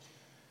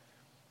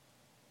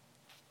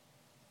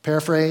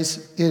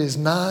 Paraphrase, it is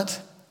not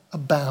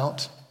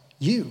about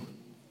you.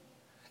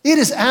 It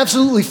is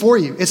absolutely for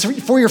you. It's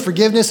for your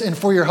forgiveness and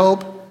for your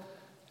hope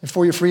and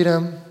for your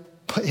freedom,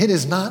 but it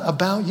is not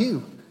about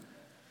you.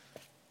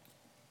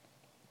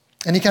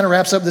 And he kind of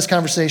wraps up this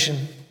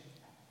conversation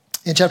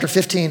in chapter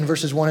 15,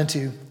 verses 1 and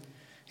 2.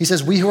 He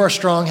says, we who are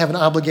strong have an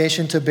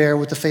obligation to bear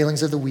with the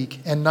failings of the weak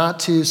and not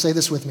to, say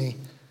this with me,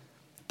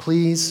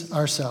 please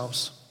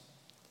ourselves.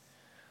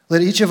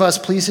 Let each of us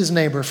please his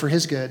neighbor for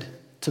his good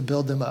to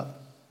build them up.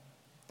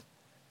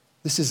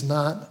 This is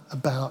not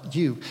about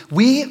you.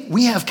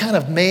 We have kind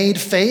of made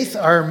faith,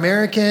 our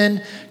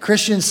American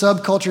Christian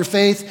subculture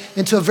faith,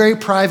 into a very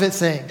private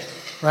thing,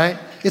 right?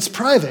 It's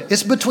private.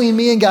 It's between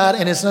me and God,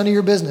 and it's none of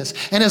your business.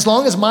 And as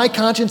long as my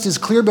conscience is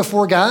clear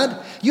before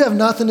God, you have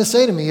nothing to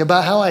say to me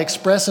about how I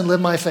express and live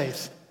my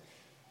faith.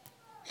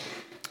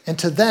 And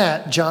to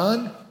that,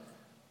 John,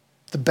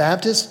 the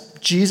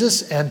Baptist,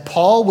 Jesus, and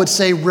Paul would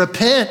say,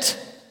 repent,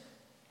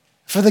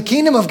 for the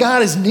kingdom of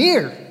God is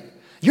near.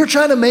 You're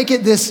trying to make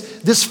it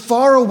this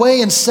far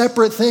away and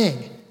separate thing.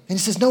 And he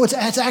says, no, it's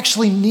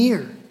actually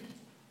near.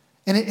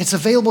 And it's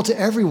available to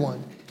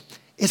everyone.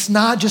 It's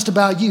not just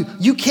about you.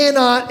 You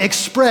cannot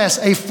express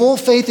a full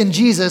faith in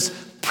Jesus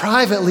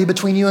privately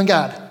between you and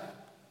God.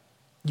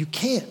 You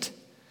can't.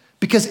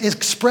 Because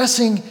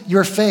expressing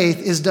your faith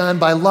is done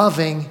by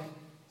loving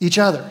each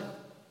other.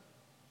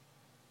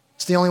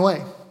 It's the only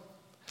way.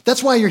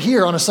 That's why you're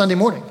here on a Sunday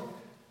morning.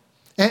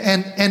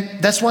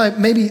 And that's why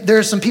maybe there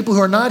are some people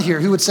who are not here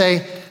who would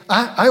say,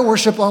 I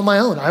worship on my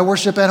own. I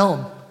worship at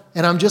home,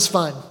 and I'm just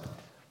fine.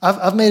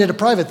 I've made it a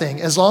private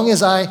thing. As long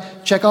as I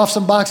check off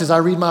some boxes, I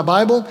read my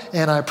Bible,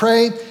 and I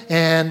pray,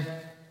 and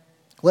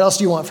what else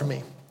do you want from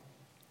me?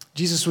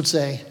 Jesus would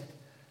say,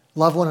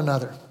 love one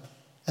another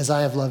as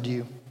I have loved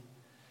you.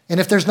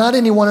 And if there's not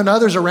any one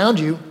another's around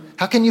you,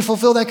 how can you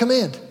fulfill that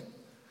command?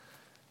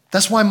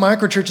 That's why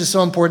microchurch is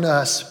so important to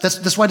us.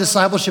 That's why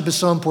discipleship is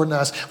so important to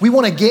us. We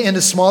want to get into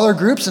smaller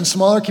groups and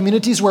smaller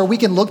communities where we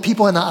can look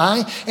people in the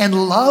eye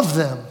and love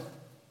them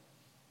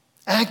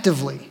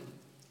actively,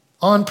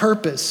 on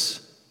purpose.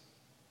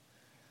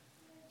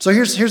 So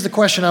here's the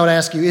question I would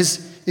ask you.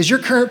 Is your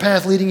current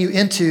path leading you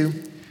into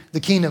the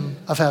kingdom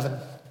of heaven?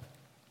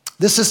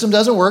 This system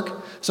doesn't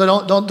work,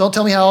 so don't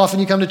tell me how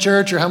often you come to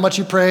church or how much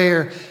you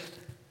pray.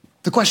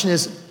 The question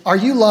is, are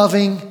you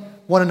loving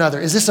one another?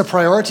 Is this a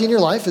priority in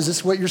your life? Is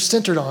this what you're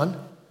centered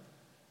on?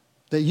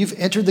 That you've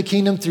entered the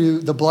kingdom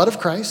through the blood of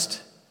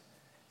Christ,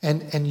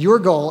 and your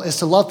goal is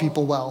to love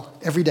people well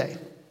every day.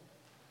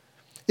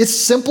 It's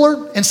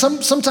simpler, and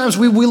sometimes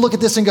we look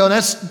at this and go,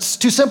 it's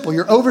too simple.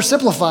 You're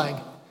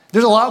oversimplifying.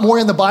 There's a lot more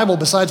in the Bible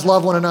besides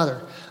love one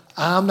another.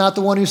 I'm not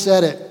the one who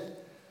said it.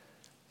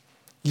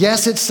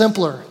 Yes, it's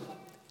simpler,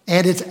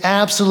 and it's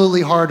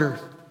absolutely harder.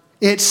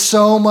 It's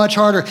so much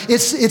harder.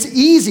 It's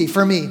easy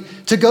for me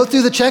to go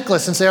through the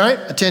checklist and say, all right,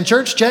 attend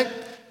church, check.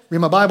 Read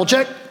my Bible,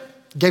 check.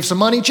 Gave some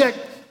money, check.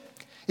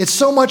 It's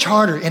so much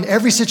harder in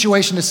every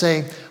situation to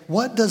say,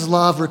 what does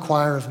love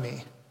require of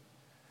me?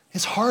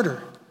 It's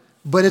harder,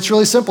 but it's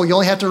really simple. You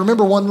only have to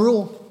remember one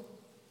rule.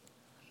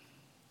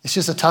 It's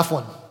just a tough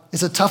one.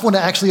 It's a tough one to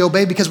actually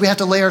obey because we have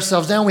to lay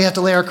ourselves down. We have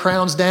to lay our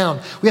crowns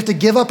down. We have to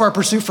give up our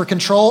pursuit for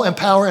control and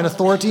power and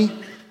authority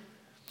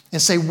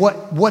and say,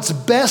 what's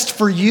best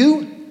for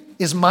you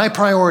is my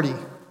priority.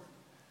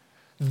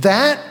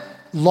 That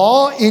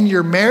law in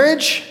your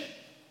marriage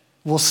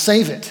will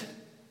save it.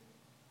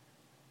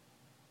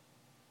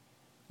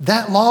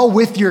 That law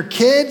with your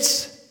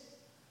kids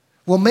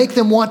will make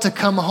them want to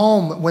come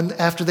home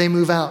after they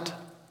move out.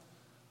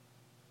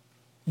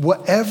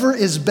 Whatever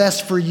is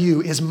best for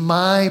you is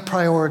my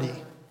priority.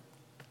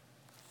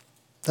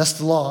 That's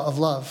the law of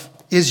love.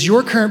 Is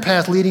your current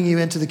path leading you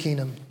into the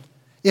kingdom?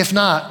 If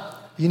not,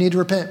 you need to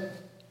repent.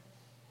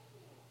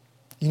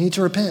 You need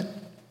to repent.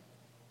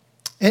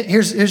 And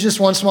here's just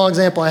one small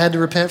example. I had to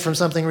repent from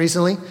something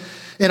recently.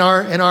 In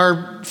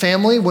our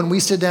family, when we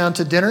sit down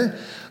to dinner,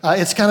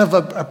 it's kind of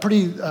a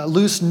pretty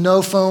loose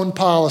no phone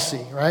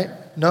policy, right?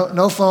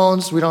 No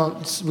phones. We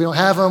don't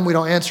have them. We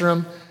don't answer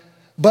them.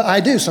 But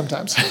I do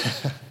sometimes.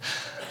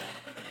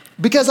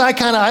 Because I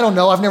don't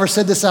know, I've never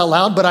said this out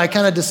loud, but I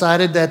kind of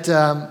decided that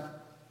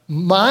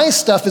my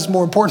stuff is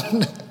more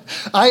important.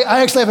 I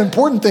actually have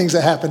important things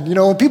that happen.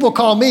 When people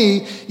call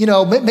me,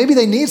 maybe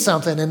they need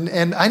something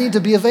and I need to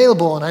be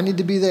available and I need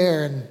to be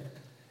there.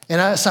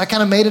 So I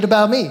kind of made it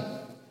about me.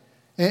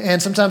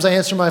 And sometimes I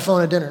answer my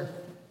phone at dinner.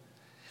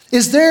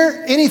 Is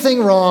there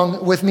anything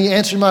wrong with me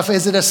answering my phone?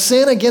 Is it a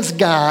sin against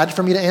God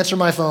for me to answer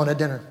my phone at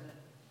dinner?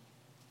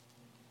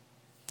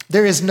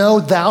 There is no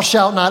thou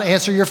shalt not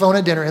answer your phone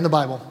at dinner in the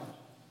Bible.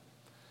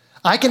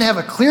 I can have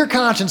a clear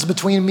conscience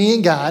between me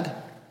and God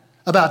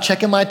about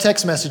checking my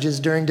text messages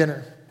during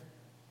dinner.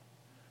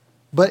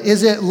 But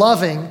is it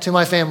loving to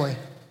my family?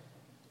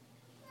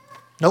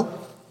 Nope,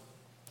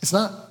 it's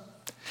not.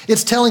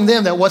 It's telling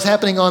them that what's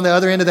happening on the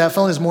other end of that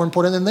phone is more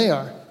important than they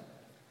are,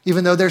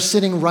 even though they're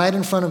sitting right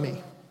in front of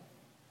me.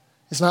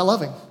 It's not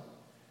loving.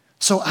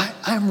 So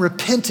I'm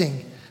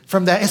repenting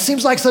from that. It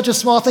seems like such a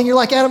small thing. You're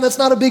like, Adam, that's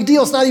not a big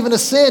deal. It's not even a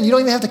sin. You don't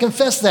even have to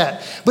confess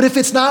that. But if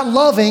it's not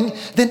loving,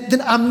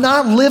 then I'm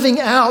not living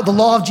out the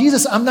law of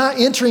Jesus. I'm not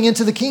entering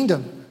into the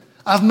kingdom.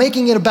 I'm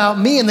making it about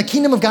me, and the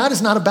kingdom of God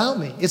is not about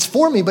me. It's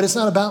for me, but it's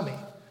not about me.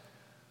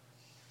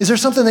 Is there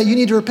something that you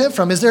need to repent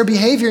from? Is there a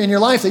behavior in your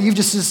life that you've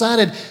just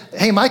decided,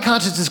 hey, my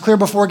conscience is clear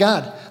before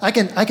God. I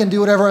can do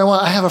whatever I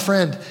want. I have a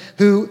friend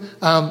who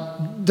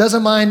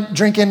doesn't mind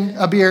drinking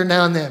a beer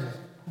now and then.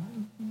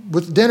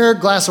 With dinner,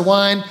 glass of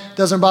wine,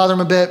 doesn't bother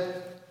him a bit.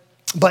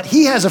 But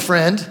he has a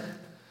friend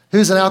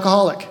who's an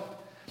alcoholic,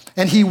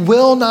 and he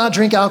will not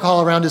drink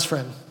alcohol around his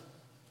friend.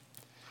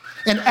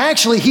 And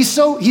actually, he's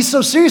so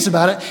serious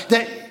about it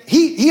that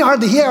he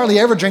hardly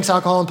ever drinks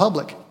alcohol in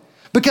public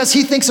because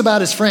he thinks about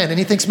his friend, and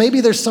he thinks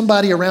maybe there's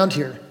somebody around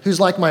here who's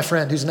like my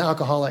friend, who's an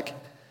alcoholic.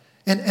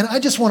 And I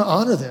just want to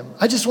honor them.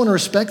 I just want to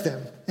respect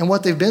them and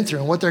what they've been through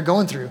and what they're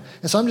going through.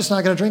 And so I'm just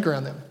not going to drink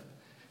around them.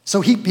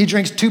 So he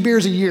drinks 2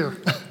 beers a year.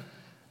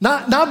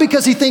 Not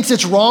because he thinks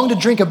it's wrong to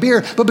drink a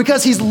beer, but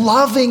because he's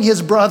loving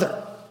his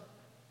brother.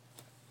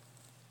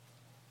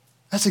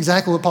 That's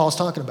exactly what Paul's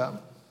talking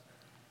about.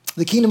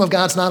 The kingdom of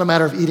God's not a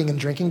matter of eating and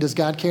drinking. Does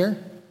God care?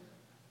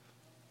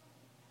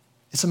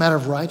 It's a matter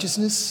of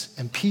righteousness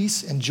and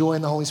peace and joy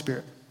in the Holy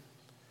Spirit.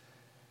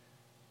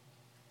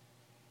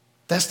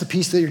 That's the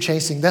peace that you're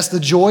chasing. That's the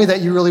joy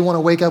that you really want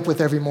to wake up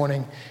with every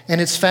morning. And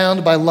it's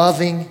found by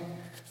loving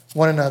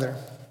one another.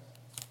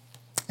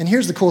 And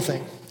here's the cool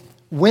thing.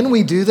 When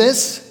we do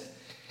this,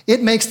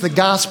 it makes the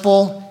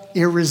gospel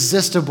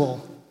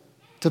irresistible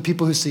to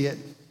people who see it.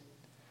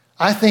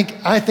 I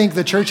think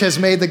the church has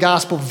made the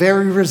gospel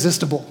very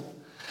resistible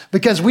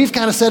because we've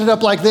kind of set it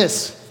up like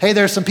this. Hey,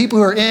 there's some people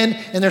who are in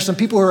and there's some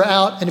people who are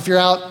out, and if you're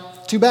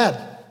out, too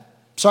bad.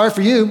 Sorry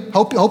for you.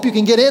 Hope you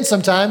can get in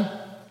sometime.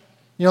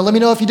 Let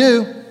me know if you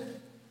do.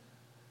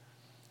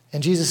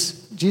 And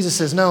Jesus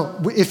says,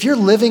 no, if you're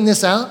living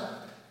this out,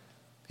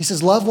 he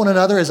says, love one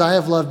another as I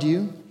have loved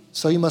you.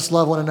 So you must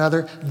love one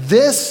another.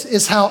 This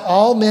is how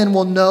all men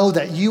will know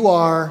that you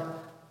are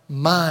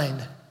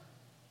mine.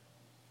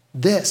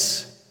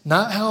 This,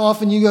 not how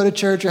often you go to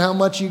church or how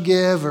much you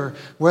give or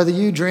whether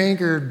you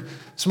drink or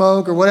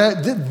smoke or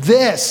whatever.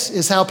 This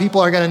is how people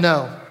are going to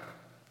know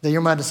that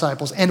you're my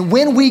disciples. And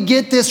when we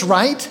get this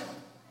right,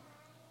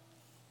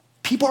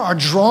 people are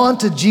drawn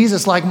to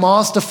Jesus like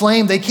moths to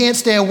flame. They can't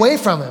stay away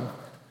from him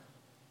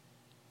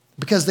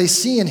because they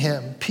see in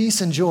him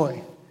peace and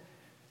joy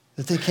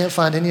that they can't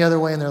find any other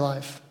way in their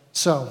life.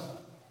 So,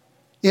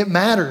 it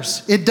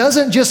matters. It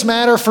doesn't just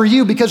matter for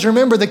you because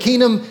remember, the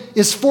kingdom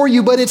is for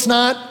you, but it's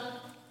not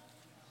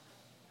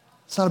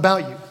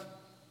about you.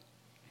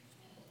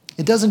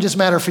 It doesn't just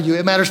matter for you.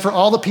 It matters for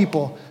all the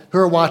people who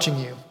are watching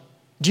you.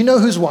 Do you know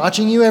who's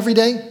watching you every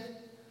day?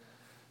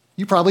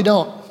 You probably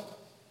don't.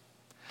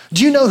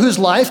 Do you know whose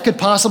life could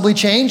possibly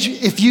change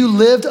if you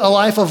lived a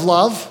life of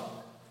love?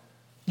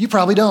 You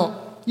probably don't.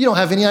 You don't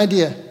have any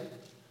idea.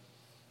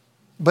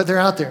 But they're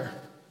out there,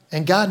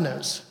 and God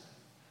knows.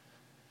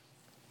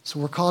 So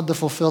we're called to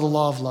fulfill the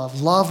law of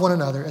love. Love one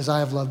another as I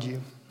have loved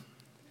you.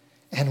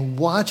 And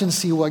watch and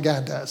see what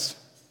God does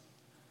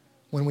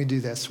when we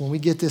do this, when we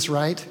get this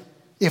right.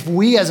 If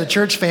we as a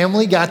church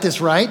family got this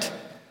right,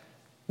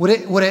 would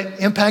it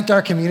impact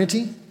our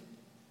community?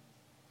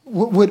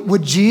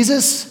 Would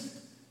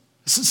Jesus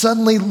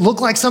suddenly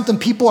look like something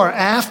people are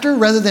after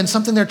rather than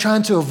something they're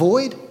trying to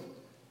avoid?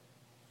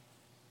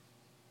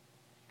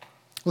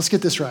 Let's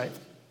get this right.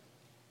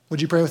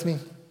 Would you pray with me?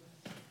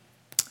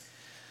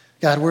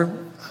 God, we're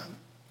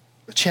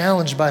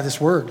challenged by this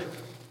word.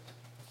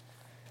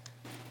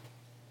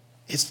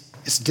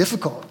 It's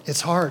difficult.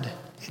 It's hard.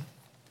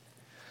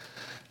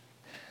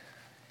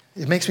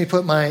 It makes me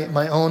put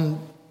my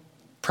own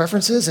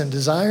preferences and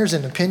desires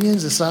and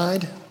opinions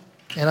aside,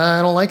 and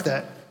I don't like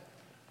that.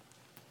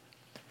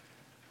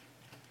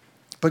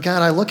 But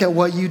God, I look at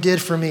what you did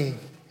for me,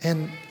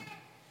 and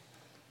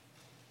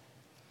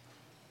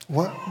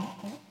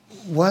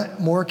what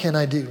more can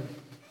I do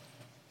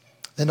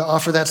than to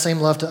offer that same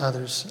love to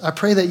others? I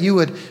pray that you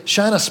would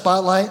shine a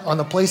spotlight on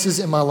the places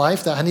in my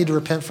life that I need to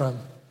repent from,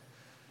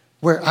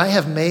 where I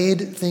have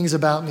made things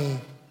about me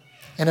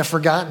and have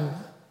forgotten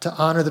to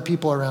honor the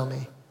people around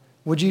me.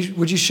 Would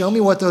you show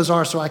me what those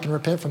are so I can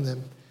repent from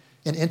them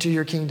and enter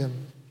your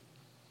kingdom?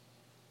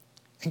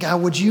 And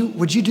God, would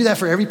you do that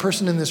for every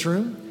person in this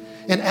room?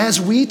 And as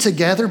we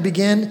together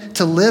begin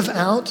to live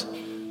out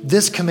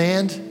this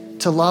command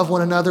to love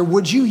one another,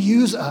 would you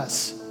use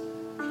us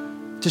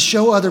to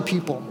show other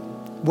people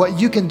what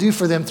you can do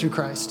for them through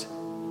Christ?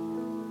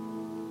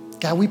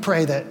 God, we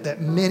pray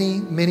that many,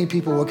 many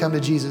people will come to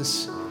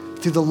Jesus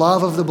through the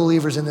love of the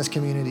believers in this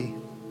community.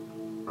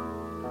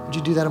 Would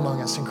you do that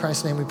among us? In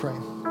Christ's name we pray.